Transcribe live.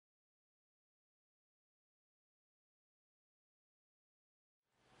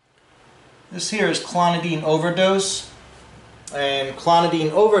This here is Clonidine Overdose, and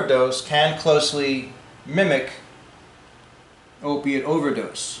Clonidine Overdose can closely mimic opiate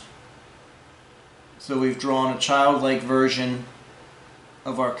overdose. So we've drawn a childlike version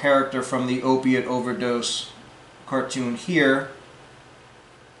of our character from the opiate overdose cartoon here.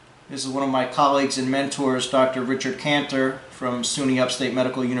 This is one of my colleagues and mentors, Dr. Richard Cantor from SUNY Upstate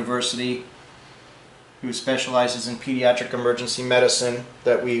Medical University, who specializes in pediatric emergency medicine,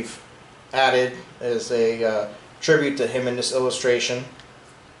 that we've added as a tribute to him in this illustration.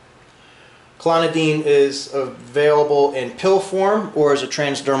 Clonidine is available in pill form or as a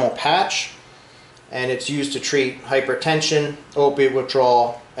transdermal patch, and it's used to treat hypertension, opiate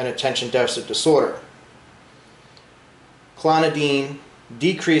withdrawal, and attention deficit disorder. Clonidine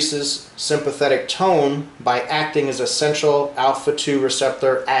decreases sympathetic tone by acting as a central alpha-2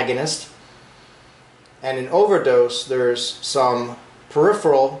 receptor agonist, and in overdose there's some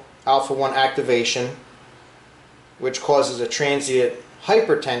peripheral alpha-1 activation which causes a transient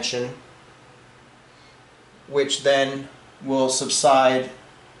hypertension, which then will subside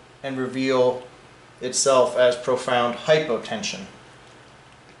and reveal itself as profound hypotension.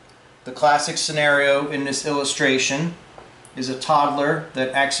 The classic scenario in this illustration is a toddler that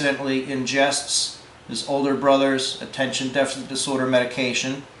accidentally ingests his older brother's attention deficit disorder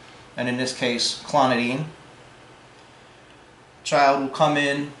medication, and in this case Clonidine. Child will come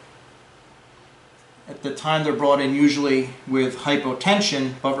in at the time they're brought in usually with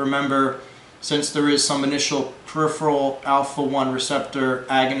hypotension, but remember, since there is some initial peripheral alpha-1 receptor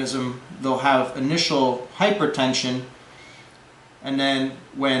agonism, they'll have initial hypertension, and then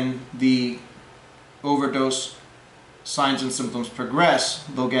when the overdose signs and symptoms progress,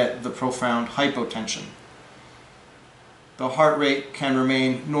 they'll get the profound hypotension. The heart rate can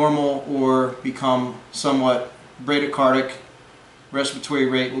remain normal or become somewhat bradycardic. Respiratory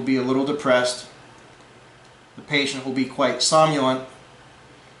rate will be a little depressed. The patient will be quite somnolent,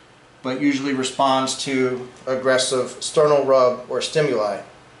 but usually responds to aggressive sternal rub or stimuli.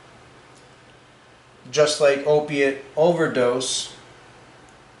 Just like opiate overdose,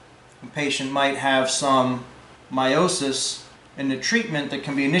 the patient might have some miosis, and the treatment that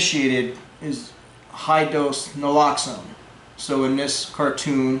can be initiated is high-dose Naloxone. So in this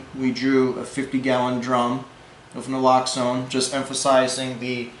cartoon we drew a 50-gallon drum of Naloxone, just emphasizing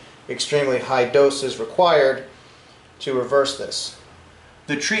the extremely high doses required to reverse this.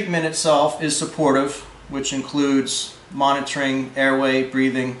 The treatment itself is supportive, which includes monitoring airway,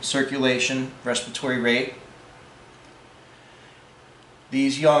 breathing, circulation, respiratory rate.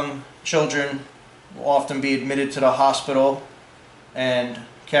 These young children will often be admitted to the hospital and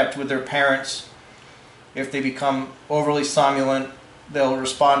kept with their parents. If they become overly somnolent, they'll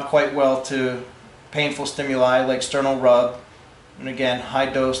respond quite well to painful stimuli like sternal rub, and again,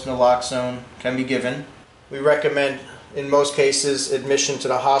 high-dose Naloxone can be given. We recommend, in most cases, admission to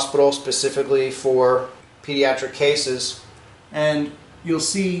the hospital specifically for pediatric cases. And you'll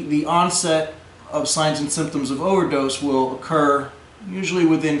see the onset of signs and symptoms of overdose will occur usually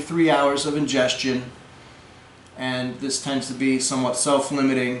within 3 hours of ingestion, and this tends to be somewhat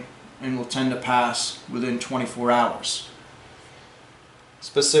self-limiting and will tend to pass within 24 hours.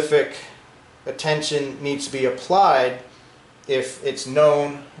 Specific attention needs to be applied if it's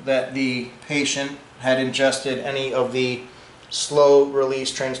known that the patient had ingested any of the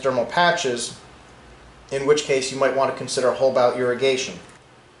slow-release transdermal patches, in which case you might want to consider whole bowel irrigation.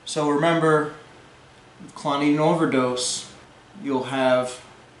 So remember, with Clonidine overdose, you'll have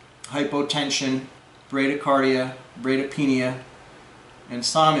hypotension, bradycardia, bradypnea, and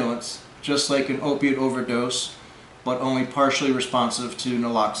somnolence, just like an opiate overdose, but only partially responsive to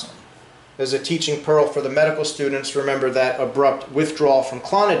Naloxone. As a teaching pearl for the medical students, remember that abrupt withdrawal from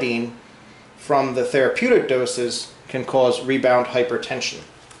Clonidine from the therapeutic doses can cause rebound hypertension.